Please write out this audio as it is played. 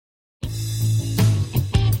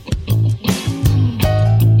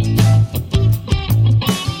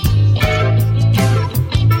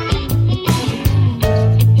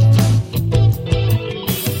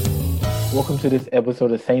this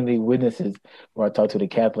episode of Saintly Witnesses, where I talk to the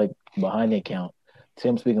Catholic behind the account. Today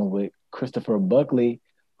I'm speaking with Christopher Buckley,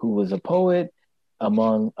 who was a poet,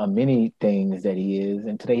 among many things that he is.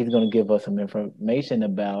 And today he's going to give us some information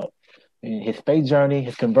about his faith journey,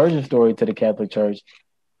 his conversion story to the Catholic Church,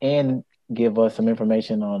 and give us some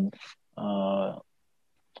information on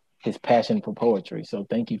his passion for poetry. So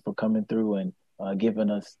thank you for coming through and giving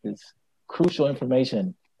us this crucial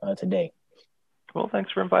information today. Well,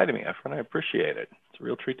 thanks for inviting me, Efren. I appreciate it. It's a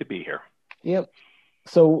real treat to be here. Yep.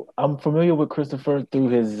 So I'm familiar with Christopher through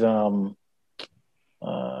his, I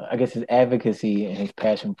guess, his advocacy and his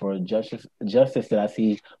passion for justice that I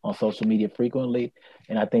see on social media frequently,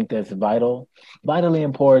 and I think that's vitally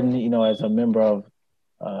important. You know, as a member of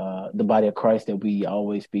the body of Christ, that we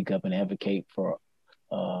always speak up and advocate for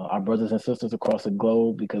our brothers and sisters across the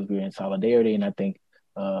globe because we're in solidarity, and I think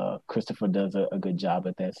Christopher does a good job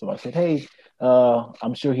at that. So I said, hey,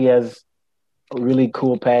 I'm sure he has a really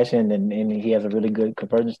cool passion and he has a really good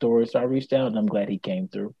conversion story. So I reached out and I'm glad he came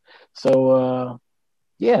through. So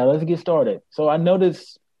yeah, let's get started. So I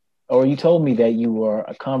noticed, or you told me that you were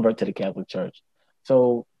a convert to the Catholic Church.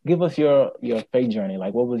 So give us your faith journey.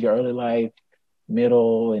 Like, what was your early life,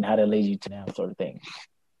 middle, and how that led you to now, sort of thing.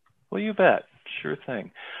 Well, you bet. Sure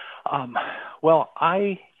thing. Well,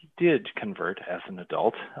 I did convert as an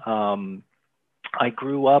adult. I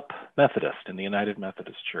grew up Methodist in the United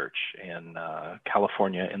Methodist Church in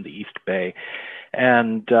California in the East Bay,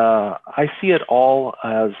 and I see it all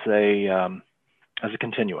as a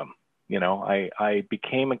continuum. You know, I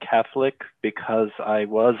became a Catholic because I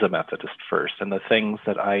was a Methodist first, and the things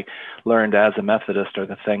that I learned as a Methodist are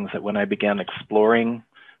the things that when I began exploring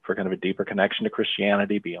for kind of a deeper connection to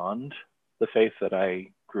Christianity beyond the faith that I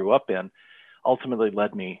grew up in, ultimately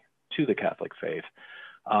led me to the Catholic faith.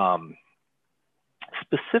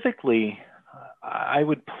 Specifically,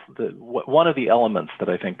 one of the elements that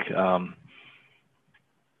I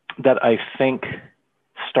think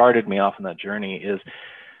started me off on that journey is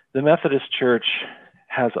the Methodist Church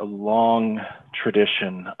has a long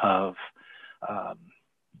tradition of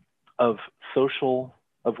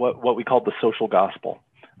what we call the social gospel,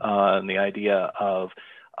 and the idea of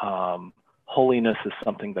holiness is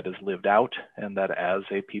something that is lived out, and that as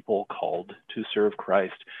a people called to serve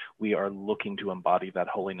Christ, we are looking to embody that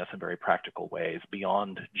holiness in very practical ways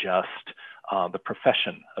beyond just the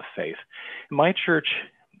profession of faith. In my church,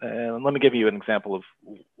 let me give you an example of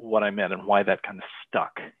what I meant and why that kind of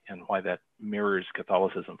stuck and why that mirrors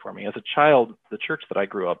Catholicism for me. As a child, the church that I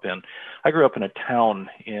grew up in a town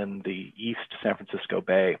in the East San Francisco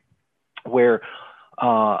Bay where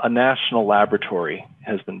a national laboratory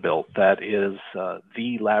has been built that is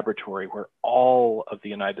the laboratory where all of the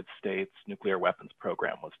United States nuclear weapons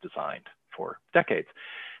program was designed for decades.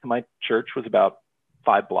 And my church was about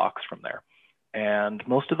 5 blocks from there. And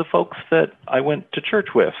most of the folks that I went to church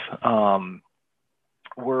with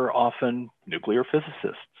were often nuclear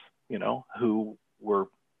physicists, you know, who were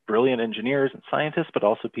brilliant engineers and scientists, but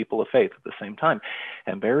also people of faith at the same time.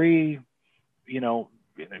 And very, you know,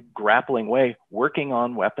 in a grappling way, working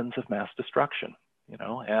on weapons of mass destruction, you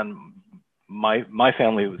know, and my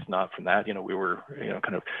family was not from that, you know, we were, you know,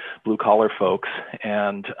 kind of blue collar folks.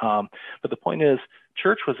 And, but the point is,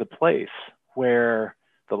 church was a place where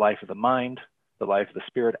the life of the mind, the life of the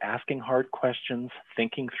spirit, asking hard questions,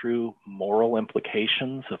 thinking through moral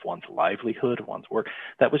implications of one's livelihood, one's work,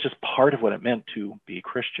 that was just part of what it meant to be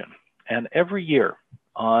Christian. And every year,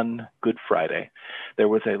 on Good Friday, there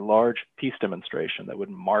was a large peace demonstration that would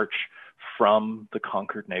march from the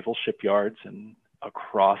conquered naval shipyards and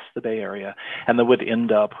across the Bay Area, and that would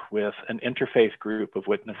end up with an interfaith group of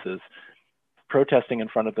witnesses protesting in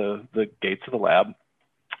front of the gates of the lab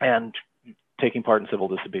and taking part in civil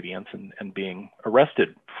disobedience and being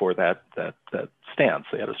arrested for that stance.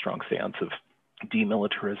 They had a strong stance of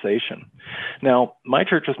demilitarization. Now, my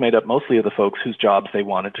church was made up mostly of the folks whose jobs they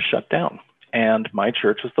wanted to shut down. And my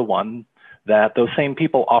church was the one that those same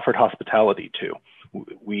people offered hospitality to.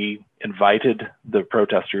 We invited the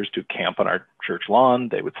protesters to camp on our church lawn.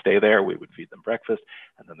 They would stay there. We would feed them breakfast,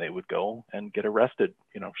 and then they would go and get arrested,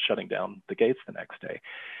 you know, shutting down the gates the next day.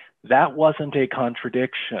 That wasn't a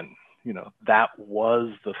contradiction. You know, that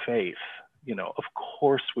was the faith. You know, of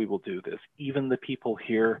course we will do this. Even the people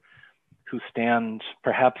here who stand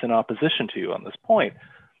perhaps in opposition to you on this point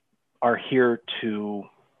are here to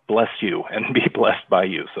bless you and be blessed by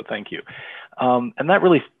you. So thank you. And that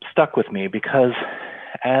really stuck with me because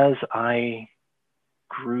as I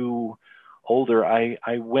grew older, I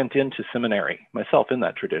went into seminary myself in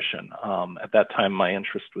that tradition. At that time, my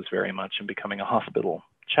interest was very much in becoming a hospital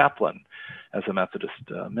chaplain as a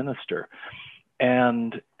Methodist minister.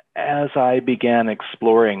 And as I began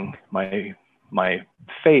exploring my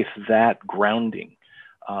faith, that grounding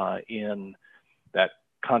in that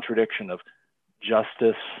contradiction of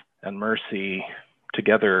justice and mercy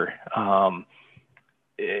together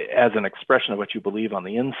as an expression of what you believe on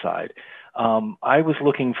the inside, I was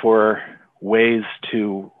looking for ways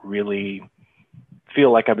to really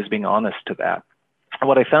feel like I was being honest to that. And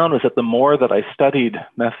what I found was that the more that I studied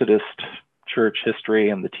Methodist Church history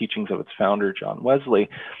and the teachings of its founder, John Wesley,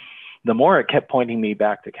 the more it kept pointing me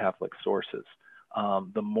back to Catholic sources.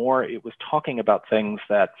 The more it was talking about things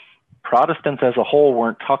that Protestants as a whole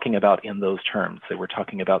weren't talking about in those terms. They were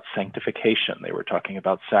talking about sanctification. They were talking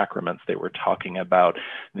about sacraments. They were talking about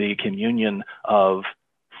the communion of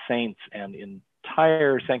saints and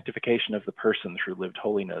entire sanctification of the person through lived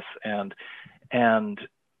holiness. And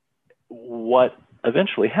what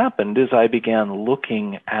eventually happened is I began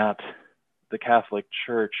looking at the Catholic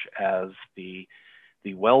Church as the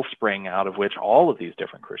wellspring out of which all of these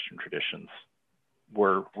different Christian traditions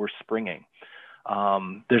were springing.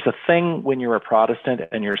 There's a thing when you're a Protestant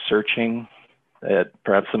and you're searching that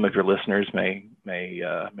perhaps some of your listeners may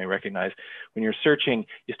recognize. When you're searching,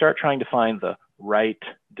 you start trying to find the right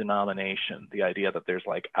denomination, the idea that there's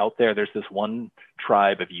like out there's this one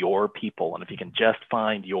tribe of your people, and if you can just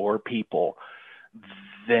find your people,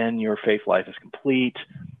 then your faith life is complete,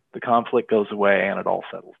 the conflict goes away, and it all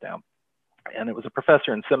settles down. And it was a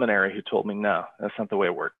professor in seminary who told me, no, that's not the way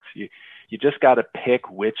it works. You just got to pick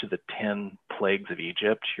which of the 10 plagues of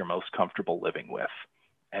Egypt you're most comfortable living with.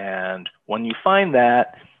 And when you find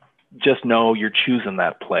that, just know you're choosing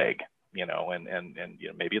that plague, and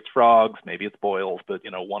maybe it's frogs, maybe it's boils, but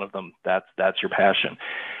one of them, that's your passion.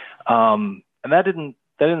 And that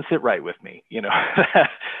didn't sit right with me,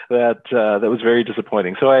 that was very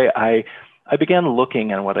disappointing. So I began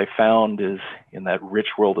looking, and what I found is in that rich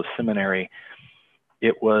world of seminary,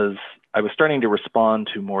 I was starting to respond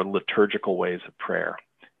to more liturgical ways of prayer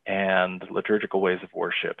and liturgical ways of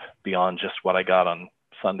worship beyond just what I got on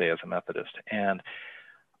Sunday as a Methodist. And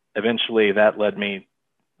eventually that led me,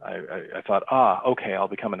 I thought, okay, I'll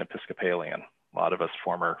become an Episcopalian. A lot of us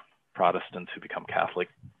former Protestants who become Catholic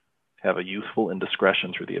have a youthful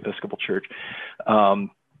indiscretion through the Episcopal Church. So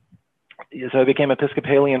I became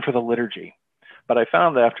Episcopalian for the liturgy. But I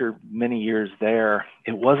found that after many years there,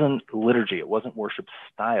 it wasn't liturgy, it wasn't worship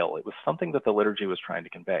style. It was something that the liturgy was trying to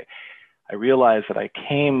convey. I realized that I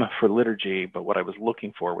came for liturgy, but what I was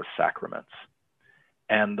looking for was sacraments.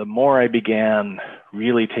 And the more I began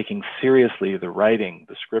really taking seriously the writing,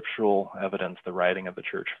 the scriptural evidence, the writing of the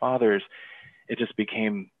Church Fathers, it just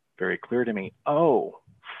became very clear to me,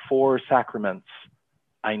 for sacraments,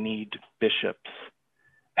 I need bishops.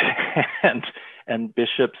 and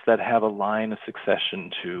bishops that have a line of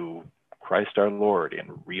succession to Christ our Lord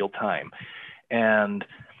in real time. And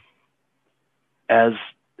as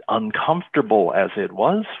uncomfortable as it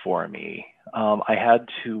was for me, I had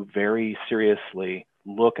to very seriously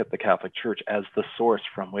look at the Catholic Church as the source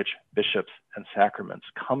from which bishops and sacraments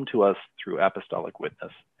come to us through apostolic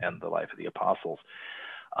witness and the life of the apostles.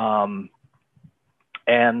 And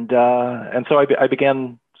so I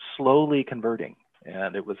began slowly converting,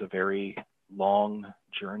 and it was a very long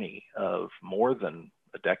journey of more than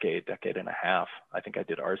a decade and a half. I think I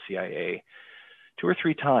did RCIA 2 or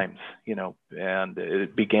 3 times, and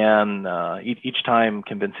it began each time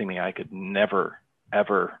convincing me I could never,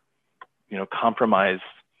 ever, compromise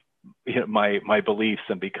my beliefs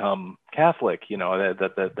and become Catholic,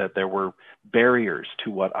 that there were barriers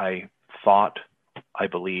to what I thought I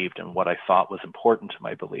believed and what I thought was important to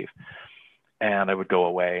my belief. And I would go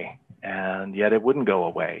away, and yet it wouldn't go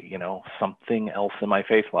away. Something else in my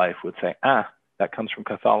faith life would say, that comes from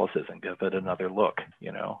Catholicism, give it another look,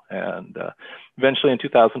 and eventually in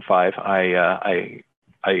 2005, I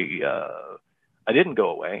didn't go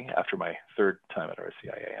away after my 3rd time at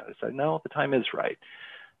RCIA. And I said, no, the time is right.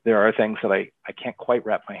 There are things that I can't quite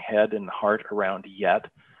wrap my head and heart around yet,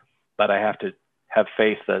 but I have to have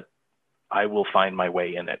faith that I will find my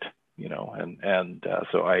way in it.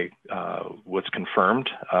 So I was confirmed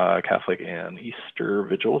Catholic in Easter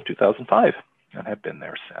Vigil of 2005 and have been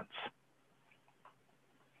there since.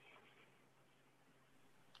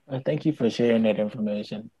 Thank you for sharing that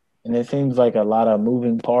information. And it seems like a lot of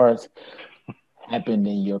moving parts happened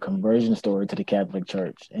in your conversion story to the Catholic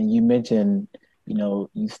Church. And you mentioned, you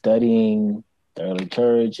studying the early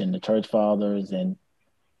church and the church fathers, and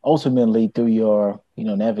ultimately through your,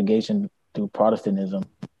 navigation through Protestantism,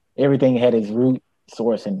 everything had its root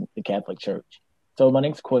source in the Catholic Church. So my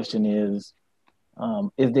next question is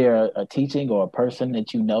there a teaching or a person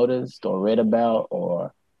that you noticed or read about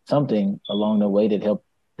or something along the way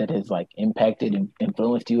that that has like impacted and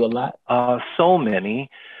influenced you a lot? So many,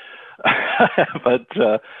 but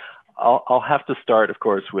I'll have to start, of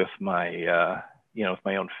course, with my with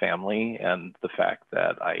my own family and the fact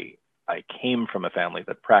that I came from a family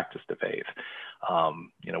that practiced a faith.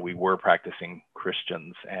 We were practicing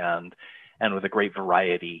Christians and with a great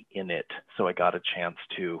variety in it. So I got a chance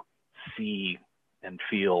to see and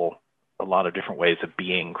feel a lot of different ways of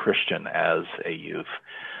being Christian as a youth.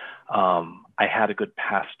 I had a good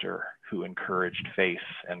pastor who encouraged faith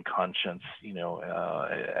and conscience,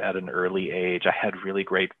 at an early age. I had really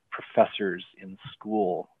great professors in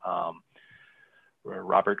school.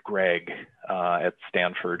 Robert Gregg at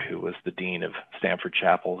Stanford, who was the dean of Stanford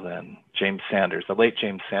Chapel then, James Sanders, the late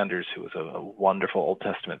James Sanders, who was a wonderful Old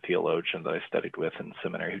Testament theologian that I studied with in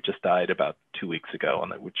seminary, who just died about 2 weeks ago,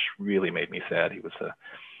 and which really made me sad. He was a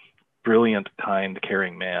brilliant, kind,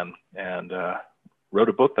 caring man, and wrote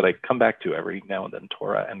a book that I come back to every now and then,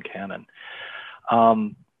 Torah and Canon.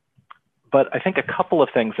 But I think a couple of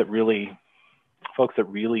things that really, folks that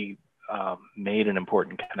really made an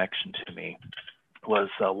important connection to me was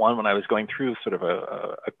one, when I was going through sort of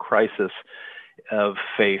a crisis of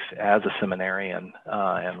faith as a seminarian,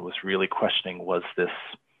 and was really questioning, was this,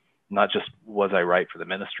 not just was I right for the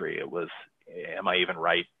ministry, it was, am I even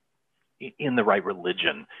right in the right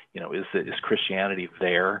religion? Is Christianity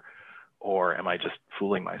there, or am I just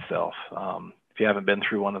fooling myself? If you haven't been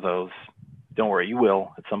through one of those, don't worry, you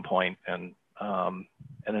will at some point, and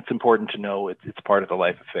it's important to know it's part of the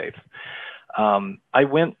life of faith. I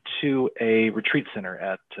went to a retreat center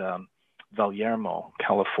at Vallermo,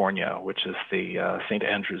 California, which is the St.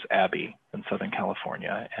 Andrew's Abbey in Southern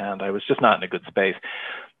California, and I was just not in a good space.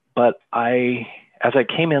 But as I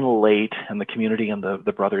came in late and the community and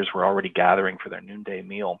the brothers were already gathering for their noonday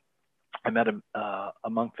meal, I met a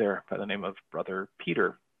monk there by the name of Brother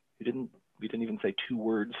Peter. We didn't even say 2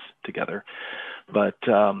 words together, but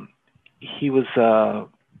he was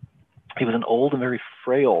an old and very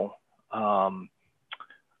frail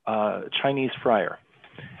Chinese friar.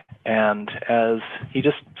 And as he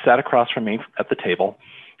just sat across from me at the table,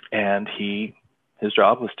 and his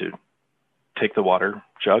job was to take the water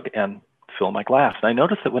jug and fill my glass. And I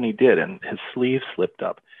noticed that when he did, and his sleeve slipped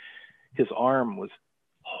up, his arm was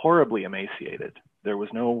horribly emaciated. There was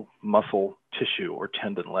no muscle tissue or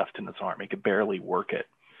tendon left in his arm. He could barely work it.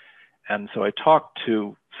 And so I talked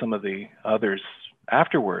to some of the others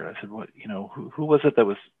afterward. I said, who was it that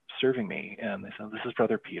was serving me? And they said, this is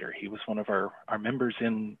Brother Peter. He was one of our members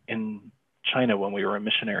in China when we were a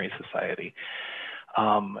missionary society.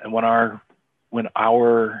 And when our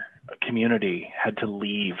community had to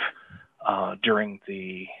leave during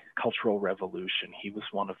the Cultural Revolution, he was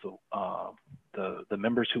one of the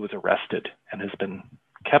members who was arrested and has been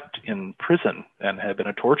kept in prison and had been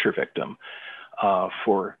a torture victim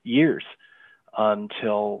for years,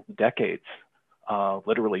 until decades,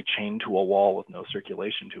 literally chained to a wall with no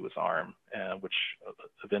circulation to his arm, which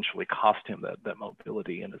eventually cost him that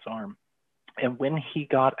mobility in his arm. And when he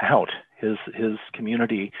got out, his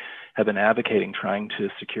community had been advocating, trying to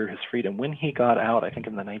secure his freedom. When he got out, I think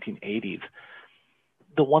in the 1980s,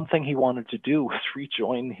 the one thing he wanted to do was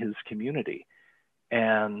rejoin his community.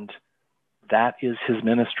 And that is his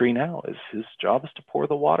ministry now. His job is to pour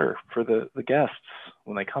the water for the guests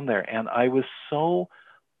when they come there. And I was so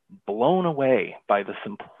blown away by the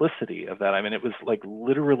simplicity of that. I mean, it was like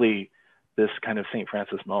literally this kind of St.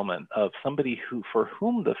 Francis moment of somebody for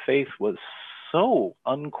whom the faith was so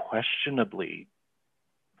unquestionably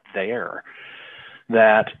there,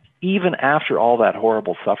 that even after all that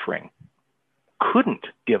horrible suffering, couldn't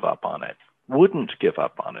give up on it, wouldn't give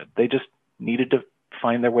up on it. They just needed to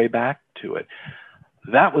find their way back to it.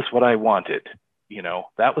 That was what I wanted.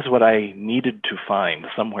 That was what I needed to find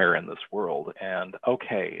somewhere in this world. And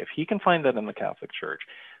okay, if he can find that in the Catholic Church,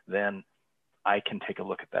 then I can take a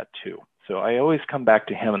look at that too. So I always come back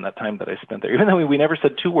to him in that time that I spent there. Even though we never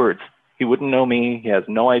said 2 words, he wouldn't know me. He has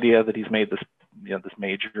no idea that he's made this, this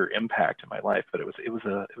major impact in my life. But it was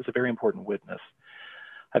a very important witness.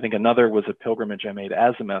 I think another was a pilgrimage I made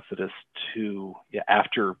as a Methodist to,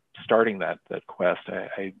 after starting that quest,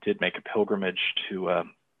 I did make a pilgrimage to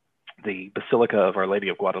the Basilica of Our Lady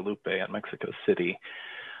of Guadalupe in Mexico City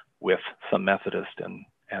with some Methodists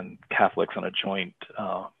and Catholics on a joint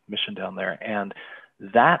mission down there. And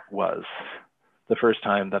that was the first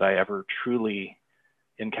time that I ever truly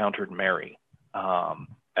encountered Mary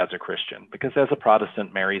as a Christian, because as a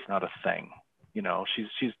Protestant, Mary's not a thing. She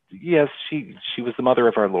was the mother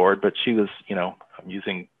of our Lord, but she was, I'm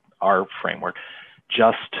using our framework,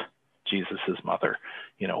 just Jesus's mother.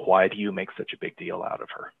 Why do you make such a big deal out of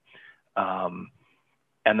her?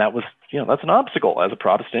 And that was, that's an obstacle. As a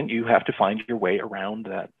Protestant, you have to find your way around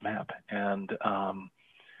that map. And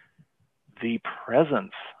the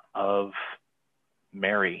presence of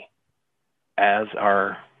Mary as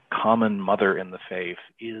our common mother in the faith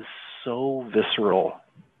is so visceral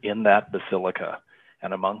in that basilica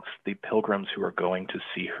and amongst the pilgrims who are going to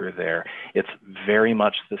see her there. It's very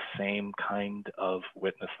much the same kind of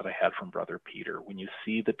witness that I had from Brother Peter. When you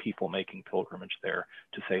see the people making pilgrimage there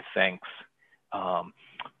to say thanks,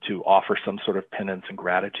 to offer some sort of penance and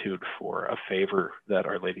gratitude for a favor that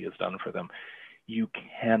Our Lady has done for them, you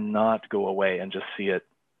cannot go away and just see it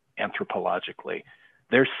anthropologically.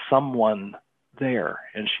 There's someone there,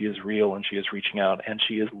 and she is real, and she is reaching out, and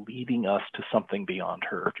she is leading us to something beyond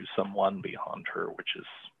her, to someone beyond her, which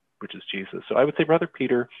is Jesus. So I would say Brother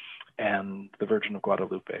Peter and the Virgin of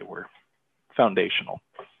Guadalupe were foundational.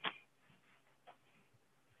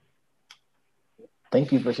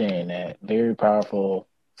 Thank you for sharing that. Very powerful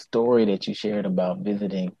story that you shared about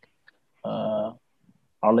visiting Our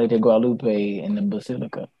Lady of Guadalupe in the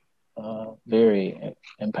Basilica. Very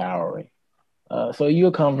empowering. So you're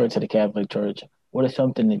a convert to the Catholic Church. What is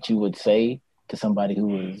something that you would say to somebody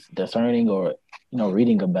who is discerning or,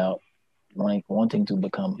 reading about wanting to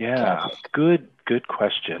become Catholic? Good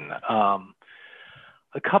question.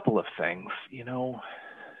 A couple of things,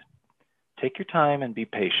 take your time and be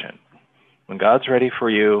patient. When God's ready for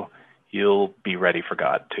you, you'll be ready for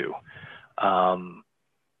God too.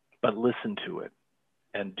 But listen to it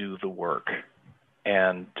and do the work,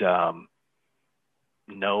 and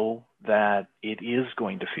know that it is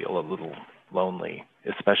going to feel a little lonely,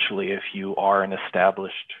 especially if you are an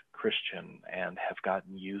established Christian and have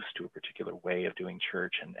gotten used to a particular way of doing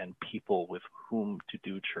church and people with whom to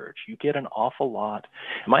do church. You get an awful lot.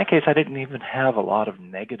 In my case, I didn't even have a lot of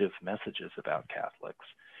negative messages about Catholics.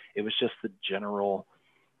 It was just the general,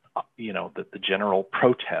 the general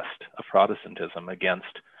protest of Protestantism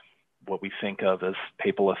against what we think of as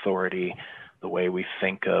papal authority, the way we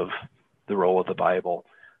think of the role of the Bible.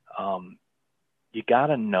 You got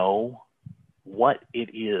to know what it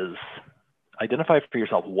is. Identify for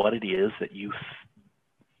yourself what it is that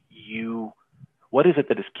what is it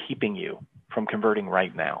that is keeping you from converting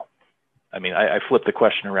right now? I mean, I flipped the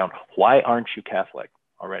question around. Why aren't you Catholic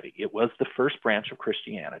already? It was the first branch of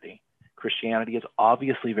Christianity. Christianity is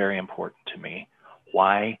obviously very important to me.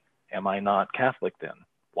 Why am I not Catholic then?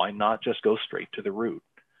 Why not just go straight to the root?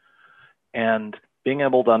 And being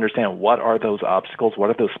able to understand what are those obstacles,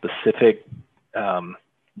 what are those specific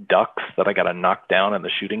ducks that I got to knock down in the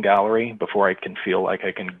shooting gallery before I can feel like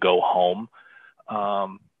I can go home.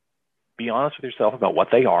 Be honest with yourself about what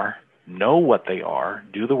they are, know what they are,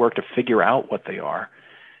 do the work to figure out what they are,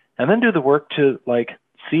 and then do the work to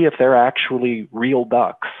see if they're actually real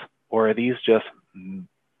ducks, or are these just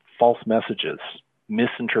false messages,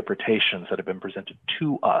 misinterpretations that have been presented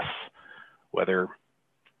to us, whether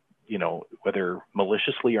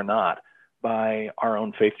maliciously or not, by our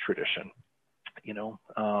own faith tradition.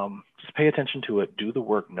 Just pay attention to it, do the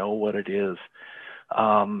work, know what it is.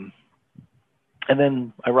 And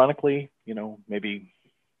then ironically, maybe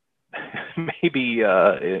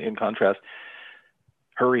in contrast,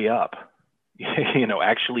 hurry up,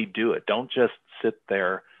 actually do it. Don't just sit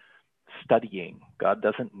there studying. God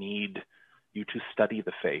doesn't need you to study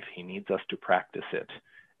the faith. He needs us to practice it.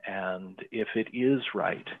 And if it is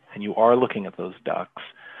right, and you are looking at those ducks,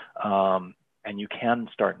 and you can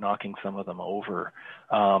start knocking some of them over,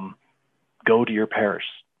 go to your parish,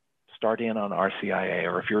 start in on RCIA,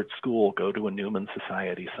 or if you're at school, go to a Newman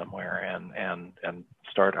Society somewhere and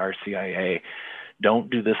start RCIA. Don't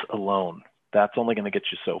do this alone. That's only going to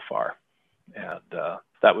get you so far. And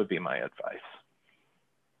that would be my advice.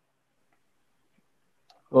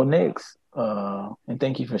 Well, next, and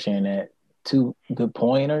thank you for sharing that. 2 good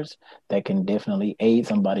pointers that can definitely aid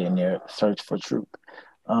somebody in their search for truth.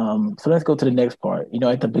 So let's go to the next part.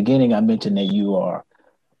 At the beginning, I mentioned that you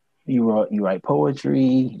write poetry,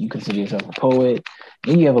 you consider yourself a poet,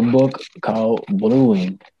 and you have a book called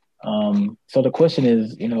Blueing. So the question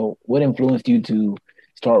is, what influenced you to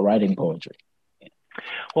start writing poetry?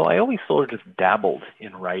 Well, I always sort of just dabbled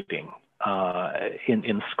in writing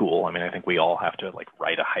in school. I mean, I think we all have to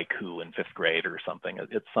write a haiku in 5th grade or something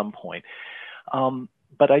at some point.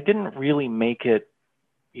 But I didn't really make it,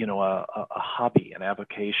 a hobby, an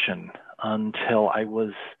avocation until I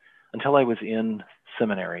was in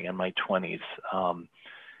seminary in my 20s.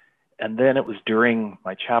 And then it was during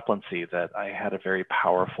my chaplaincy that I had a very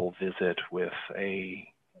powerful visit with a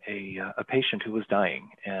patient who was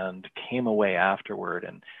dying, and came away afterward.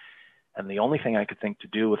 And the only thing I could think to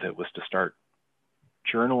do with it was to start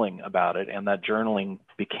journaling about it, and that journaling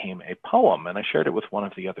became a poem. And I shared it with one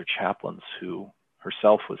of the other chaplains who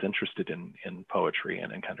herself was interested in poetry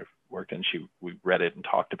and kind of worked, and we read it and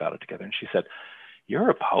talked about it together. And she said, "You're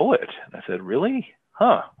a poet." And I said, "Really?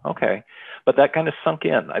 Huh, okay." But that kind of sunk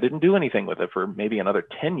in. I didn't do anything with it for maybe another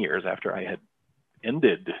 10 years after I had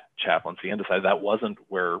ended chaplaincy and decided that wasn't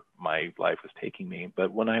where my life was taking me.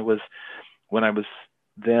 But when I was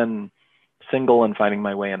then single and finding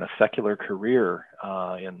my way in a secular career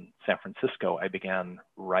in San Francisco, I began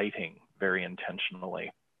writing very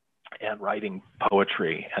intentionally and writing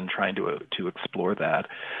poetry and trying to explore that.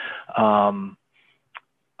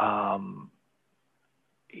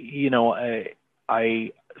 You know,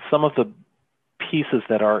 I some of the pieces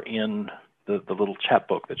that are in the little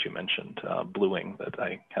chapbook that you mentioned, Bluing, that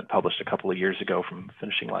I had published a couple of years ago from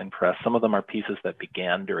Finishing Line Press, some of them are pieces that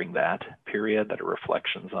began during that period that are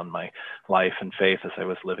reflections on my life and faith as I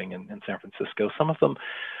was living in San Francisco. Some of them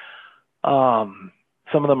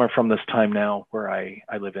are from this time now where I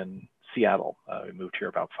live in Seattle. We moved here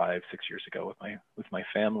about 5-6 years ago with my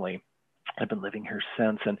family. I've been living here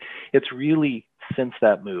since, and it's really since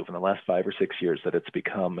that move in the last 5 or 6 years that it's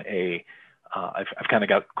become I've kind of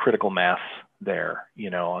got critical mass there. You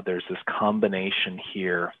know, there's this combination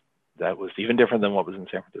here that was even different than what was in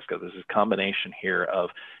San Francisco. There's this combination here of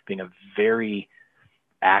being a very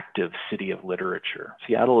active city of literature.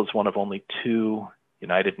 Seattle is one of only 2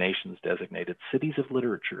 United Nations designated cities of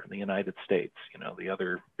literature in the United States, you know, the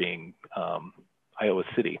other being Iowa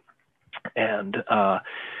City. And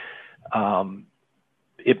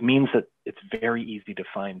it means that it's very easy to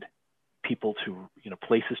find people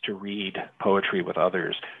places to read poetry with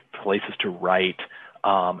others, places to write,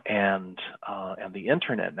 and the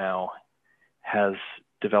internet now has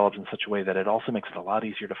developed in such a way that it also makes it a lot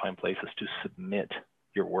easier to find places to submit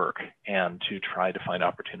your work and to try to find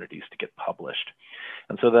opportunities to get published.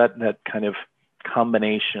 And so that kind of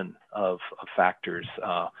combination of factors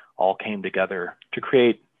all came together to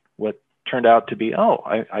create what turned out to be,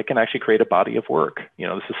 I can actually create a body of work. You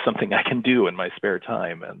know, this is something I can do in my spare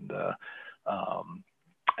time. And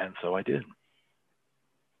so I did.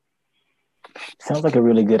 Sounds like a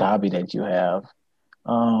really good hobby that you have.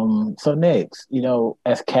 So next, you know,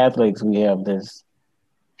 as Catholics, we have this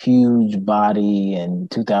huge body and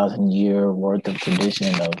 2,000 year worth of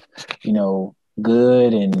tradition of, you know,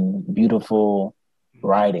 good and beautiful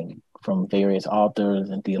writing from various authors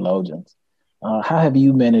and theologians. How have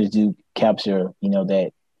you managed to capture, you know,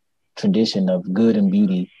 that tradition of good and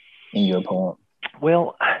beauty in your poem?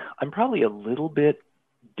 Well, I'm probably a little bit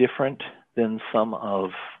different than some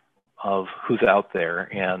of who's out there,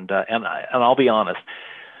 and I'll be honest,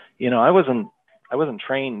 you know, I wasn't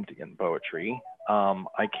trained in poetry.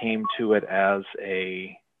 I came to it as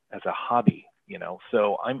a hobby, you know,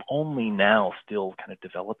 so I'm only now still kind of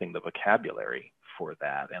developing the vocabulary for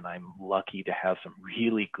that. And I'm lucky to have some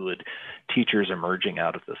really good teachers emerging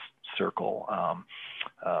out of this circle,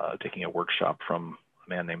 taking a workshop from a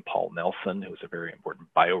man named Paul Nelson, who's a very important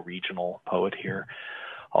bioregional poet here.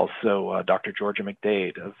 Also, Dr. Georgia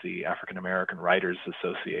McDade of the African American Writers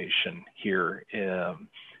Association here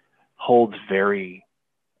holds very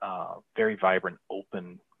vibrant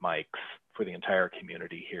open mics for the entire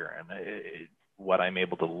community here. And what I'm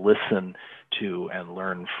able to listen to and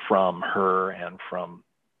learn from her and from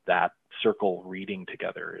that circle reading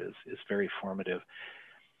together is very formative.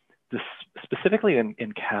 This, specifically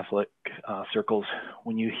in Catholic circles,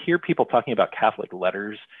 when you hear people talking about Catholic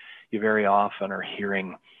letters, you very often are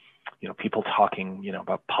hearing, you know, people talking, you know,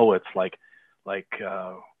 about poets like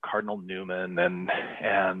Cardinal Newman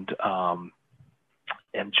and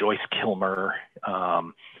Joyce Kilmer,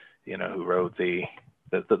 you know, who wrote the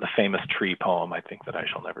famous tree poem, I think that I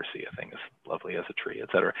shall never see a thing as lovely as a tree,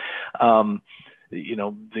 etc. You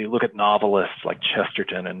know, they look at novelists like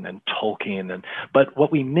Chesterton and Tolkien, but what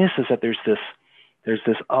we miss is that there's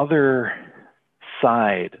this other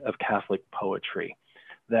side of Catholic poetry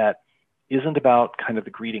that isn't about kind of the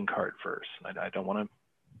greeting card verse. I don't want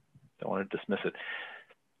to dismiss it.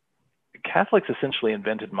 Catholics essentially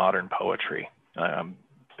invented modern poetry.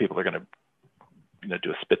 People are going to, you know,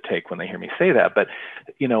 do a spit take when they hear me say that, but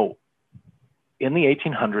you know, in the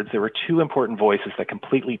 1800s, there were 2 important voices that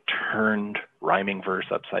completely turned rhyming verse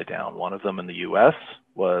upside down. One of them in the U.S.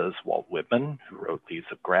 was Walt Whitman, who wrote Leaves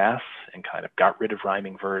of Grass and kind of got rid of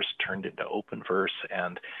rhyming verse, turned into open verse,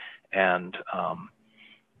 and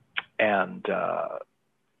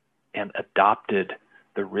adopted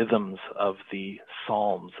the rhythms of the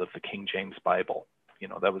Psalms of the King James Bible. You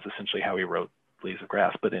know, that was essentially how he wrote Leaves of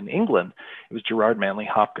Grass. But in England, it was Gerard Manley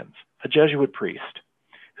Hopkins, a Jesuit priest,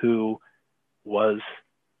 who was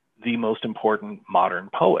the most important modern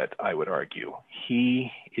poet, I would argue.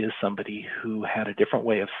 He is somebody who had a different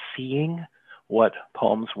way of seeing what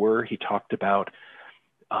poems were. He talked about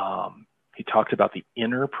the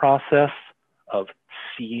inner process of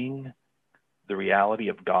seeing the reality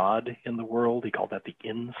of God in the world. He called that the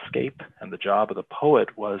inscape, and the job of the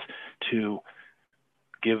poet was to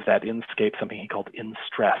give that inscape something he called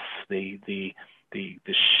instress, the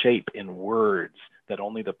shape in words that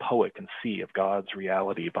only the poet can see of God's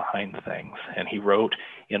reality behind things. And he wrote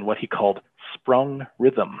in what he called sprung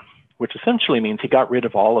rhythm, which essentially means he got rid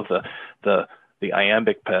of all of the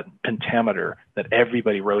iambic pentameter that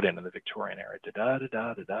everybody wrote in the Victorian era. Da da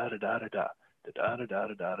da da da da da da da da da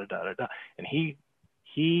da da da da da. And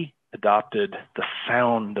he adopted the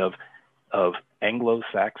sound of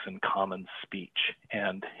Anglo-Saxon common speech,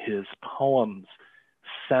 and his poems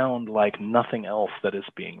sound like nothing else that is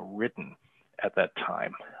being written at that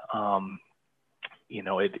time.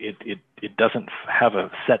 It doesn't have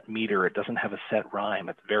a set meter. It doesn't have a set rhyme.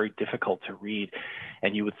 It's very difficult to read.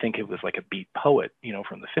 And you would think it was like a beat poet,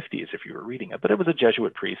 from the 50s if you were reading it, but it was a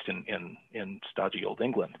Jesuit priest in stodgy old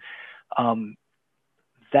England.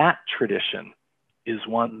 That tradition is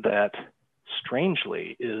one that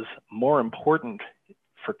strangely is more important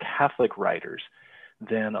for Catholic writers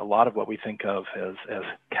than a lot of what we think of as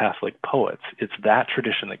Catholic poets. It's that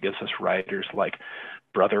tradition that gives us writers like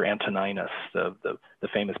Brother Antoninus, the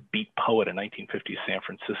famous beat poet in 1950 San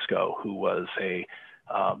Francisco, who was a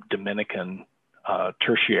Dominican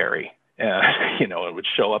tertiary, and it would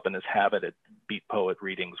show up in his habit at beat poet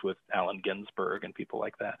readings with Allen Ginsberg and people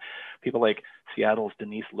like that. People like Seattle's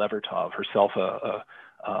Denise Levertov, herself a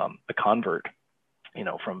convert,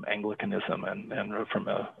 from Anglicanism and from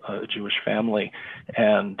a Jewish family,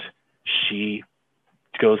 and she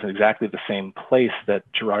goes in exactly the same place that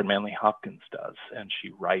Gerard Manley Hopkins does, and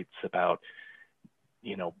she writes about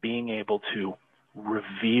being able to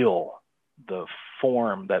reveal the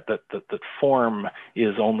form, that the form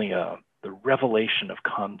is only the revelation of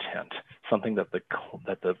content, something that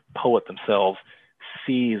the poet themselves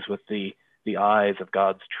sees with the eyes of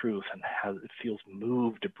God's truth and it feels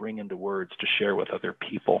moved to bring into words to share with other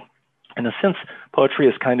people. In a sense, poetry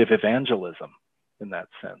is kind of evangelism in that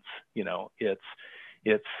sense.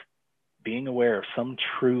 It's being aware of some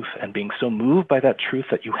truth and being so moved by that truth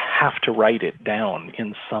that you have to write it down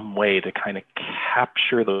in some way to kind of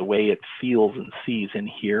capture the way it feels and sees in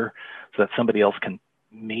here so that somebody else can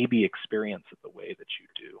maybe experience it the way that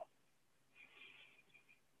you do.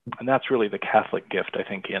 And that's really the Catholic gift, I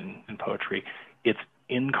think, in poetry. It's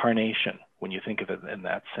incarnation when you think of it in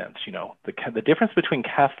that sense. The difference between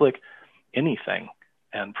Catholic anything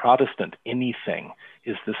and Protestant anything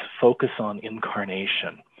is this focus on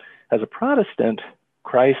incarnation. As a Protestant,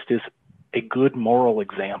 Christ is a good moral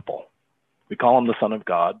example. We call him the Son of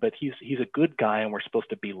God, but he's a good guy and we're supposed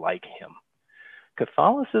to be like him.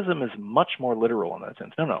 Catholicism is much more literal in that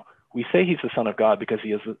sense. No. We say he's the Son of God because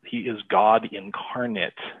he is God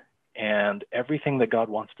incarnate, and everything that God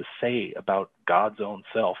wants to say about God's own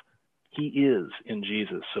self, he is in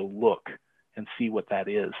Jesus. So look and see what that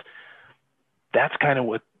is. That's kind of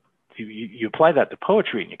what you apply that to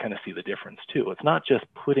poetry and you kind of see the difference too. It's not just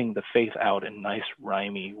putting the faith out in nice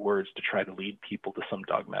rhymey words to try to lead people to some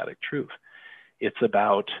dogmatic truth. It's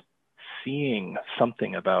about seeing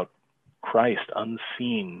something about Christ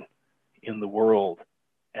unseen in the world,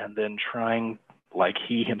 and then trying, like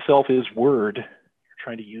he himself is word,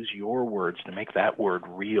 trying to use your words to make that word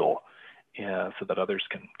real, so that others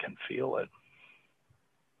can feel it.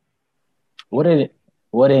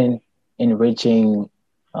 What an enriching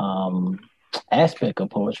aspect of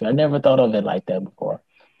poetry. I never thought of it like that before.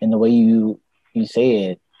 And the way you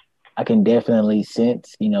say it, I can definitely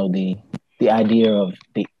sense, the idea of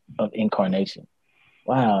incarnation.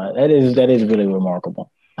 Wow, that is really remarkable.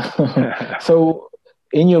 So,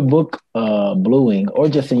 in your book, Bluing, or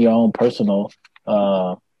just in your own personal,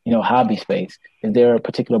 hobby space, is there a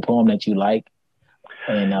particular poem that you like,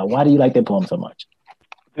 and why do you like that poem so much?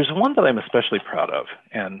 There's one that I'm especially proud of,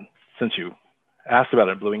 and since you asked about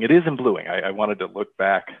it in Bluing, it is in Bluing. I wanted to look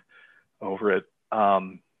back over it.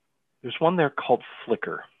 There's one there called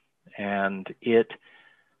Flicker, and it,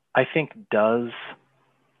 I think, does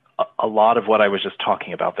a lot of what I was just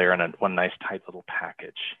talking about there in one nice tight little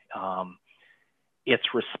package.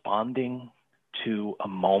 It's responding to a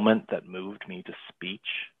moment that moved me to speech,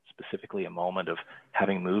 specifically a moment of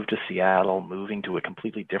having moved to Seattle, moving to a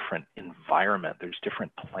completely different environment. There's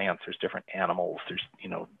different plants, there's different animals, there's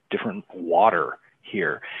different water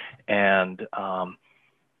here. And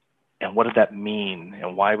and what did that mean?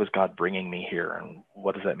 And why was God bringing me here? And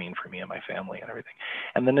what does that mean for me and my family and everything?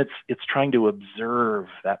 And then it's trying to observe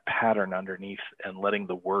that pattern underneath and letting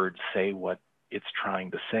the word say what it's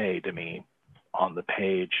trying to say to me on the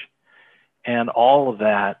page. And all of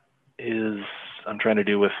that is I'm trying to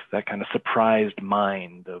do with that kind of surprised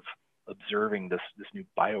mind of observing this new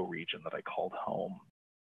bioregion that I called home.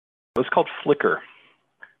 It was called Flicker,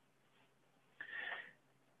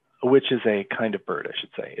 which is a kind of bird, I should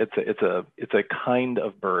say. It's a kind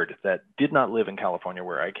of bird that did not live in California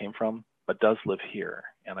where I came from, but does live here.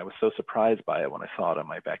 And I was so surprised by it when I saw it in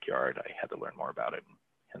my backyard, I had to learn more about it,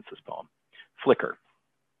 hence this poem. Flicker.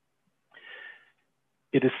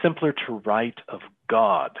 It is simpler to write of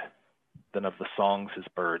God than of the songs his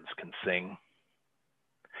birds can sing.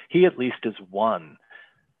 He at least is one,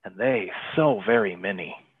 and they so very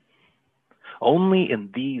many. Only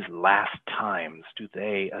in these last times do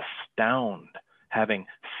they astound, having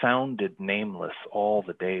sounded nameless all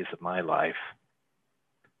the days of my life.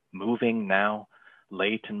 Moving now,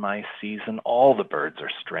 late in my season, all the birds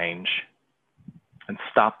are strange, and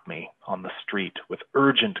stop me on the street with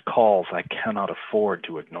urgent calls I cannot afford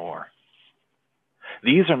to ignore.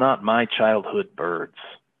 These are not my childhood birds,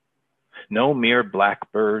 no mere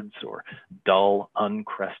blackbirds or dull,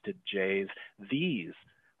 uncrested jays. These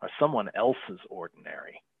are someone else's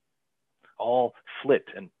ordinary. All flit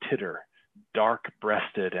and titter,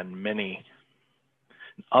 dark-breasted and many.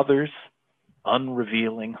 Others,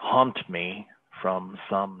 unrevealing, haunt me from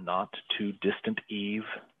some not too distant eve,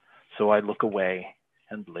 so I look away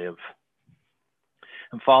and live.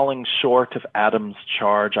 And falling short of Adam's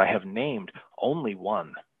charge, I have named only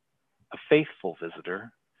one, a faithful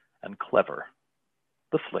visitor and clever,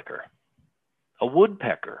 the flicker. A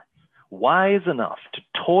woodpecker, wise enough to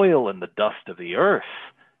toil in the dust of the earth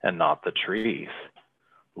and not the trees,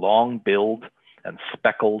 long-billed and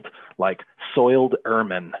speckled like soiled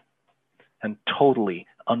ermine, and totally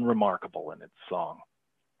unremarkable in its song.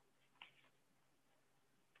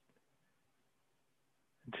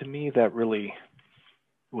 And to me, that really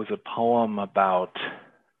was a poem about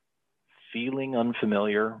feeling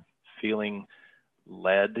unfamiliar, feeling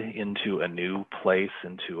led into a new place,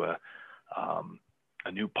 into a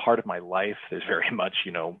new part of my life. There's very much,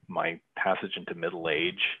 my passage into middle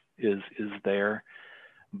age is there,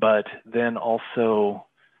 but then also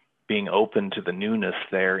being open to the newness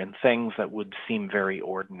there in things that would seem very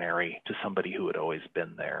ordinary to somebody who had always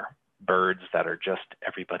been there. Birds that are just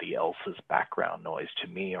everybody else's background noise to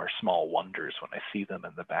me are small wonders when I see them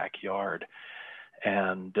in the backyard.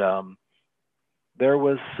 And there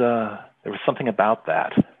was something about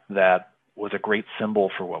that was a great symbol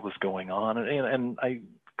for what was going on. And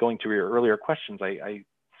going to your earlier questions, I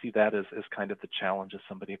see that as kind of the challenge of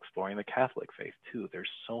somebody exploring the Catholic faith too. There's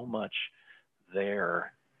so much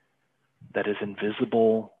there that is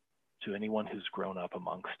invisible to anyone who's grown up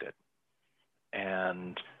amongst it.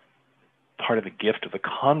 And part of the gift of the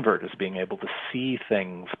convert is being able to see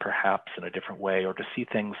things perhaps in a different way, or to see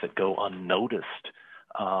things that go unnoticed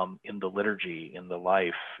in the liturgy, in the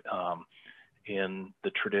life, in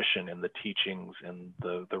the tradition, in the teachings, in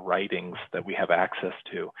the writings that we have access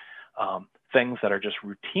to. Things that are just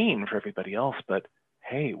routine for everybody else, but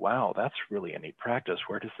hey, wow, that's really a neat practice.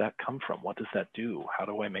 Where does that come from? What does that do? How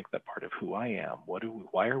do I make that part of who I am?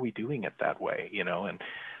 Why are we doing it that way? And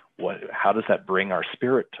how does that bring our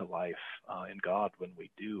spirit to life in God when we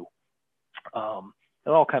do? It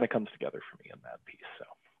all kind of comes together for me in that piece. So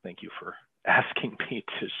thank you for asking me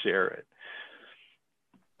to share it.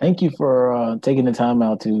 Thank you for taking the time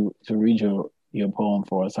out to read your poem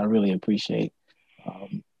for us. I really appreciate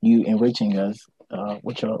you enriching us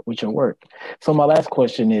with your work. So my last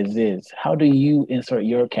question is how do you insert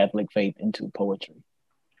your Catholic faith into poetry?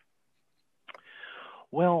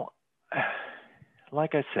 Well,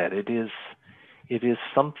 like I said, it is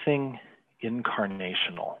something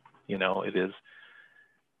incarnational. It is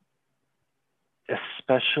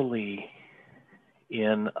especially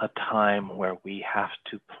in a time where we have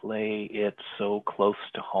to play it so close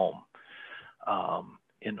to home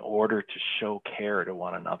in order to show care to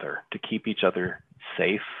one another, to keep each other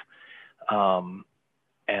safe and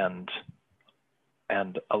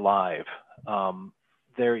alive.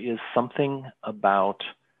 There is something about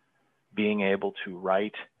being able to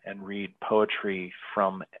write and read poetry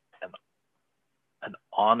from an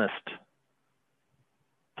honest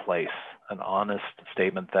place, an honest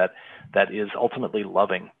statement that is ultimately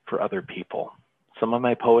loving for other people. Some of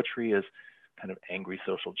my poetry is kind of angry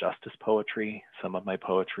social justice poetry. Some of my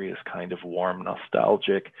poetry is kind of warm,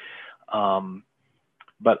 nostalgic.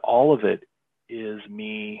 But all of it is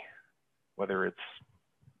me, whether it's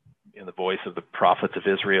in the voice of the prophets of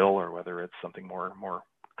Israel, or whether it's something more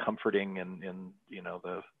comforting in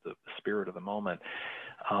the spirit of the moment.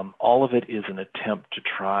 All of it is an attempt to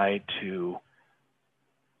try to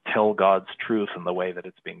tell God's truth in the way that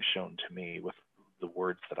it's being shown to me with the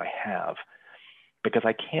words that I have, because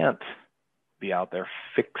I can't be out there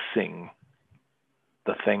fixing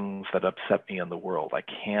the things that upset me in the world. I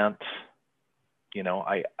can't,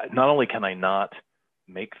 I not only can I not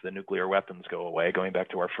make the nuclear weapons go away, going back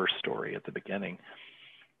to our first story at the beginning,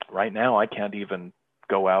 right now I can't even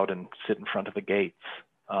go out and sit in front of the gates.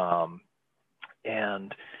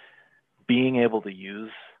 And being able to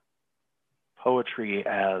use poetry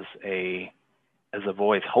as a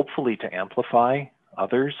voice, hopefully to amplify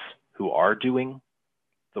others who are doing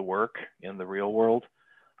the work in the real world,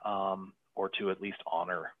 or to at least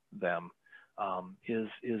honor them,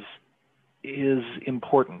 is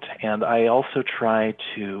important. And I also try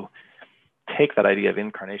to take that idea of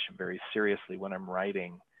incarnation very seriously when I'm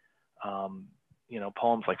writing.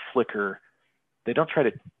 Poems like Flicker, they don't try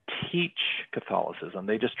to teach Catholicism.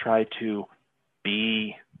 They just try to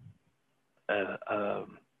be a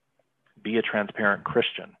transparent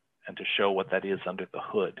Christian and to show what that is under the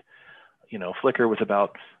hood. Flicker was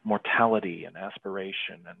about mortality and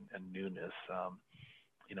aspiration and newness.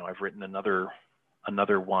 I've written another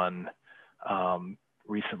one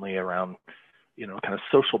recently around, kind of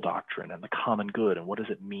social doctrine and the common good, and what does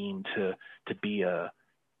it mean to be a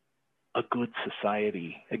good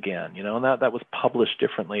society again, and that was published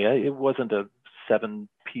differently. It wasn't a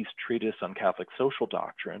 7-piece treatise on Catholic social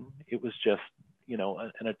doctrine. It was just,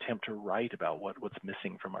 an attempt to write about what's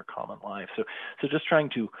missing from our common life. So just trying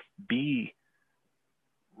to be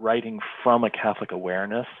writing from a Catholic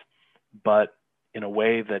awareness, but in a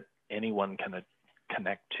way that anyone can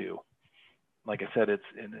connect to. Like I said, it's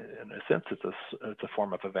in a sense, it's a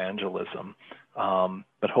form of evangelism,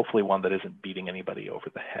 but hopefully one that isn't beating anybody over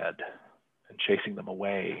the head and chasing them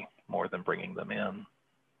away more than bringing them in.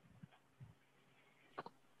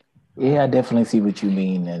 Yeah, I definitely see what you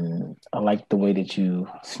mean, and I like the way that you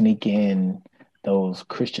sneak in those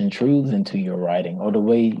Christian truths into your writing, or the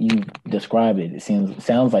way you describe it. It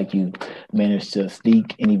sounds like you managed to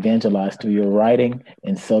sneak and evangelize through your writing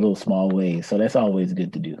in subtle, small ways. So that's always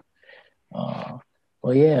good to do.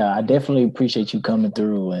 Well, yeah, I definitely appreciate you coming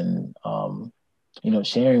through and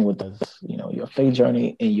sharing with us, your faith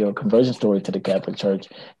journey and your conversion story to the Catholic Church,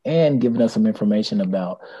 and giving us some information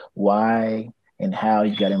about why and how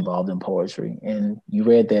you got involved in poetry. And you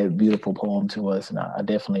read that beautiful poem to us, and I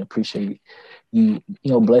definitely appreciate you,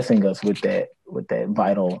 blessing us with that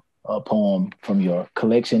vital poem from your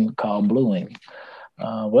collection called Blueing.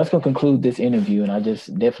 Well, that's going to conclude this interview, and I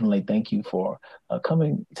just definitely thank you for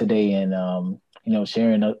coming today and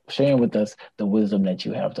sharing with us the wisdom that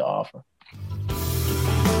you have to offer.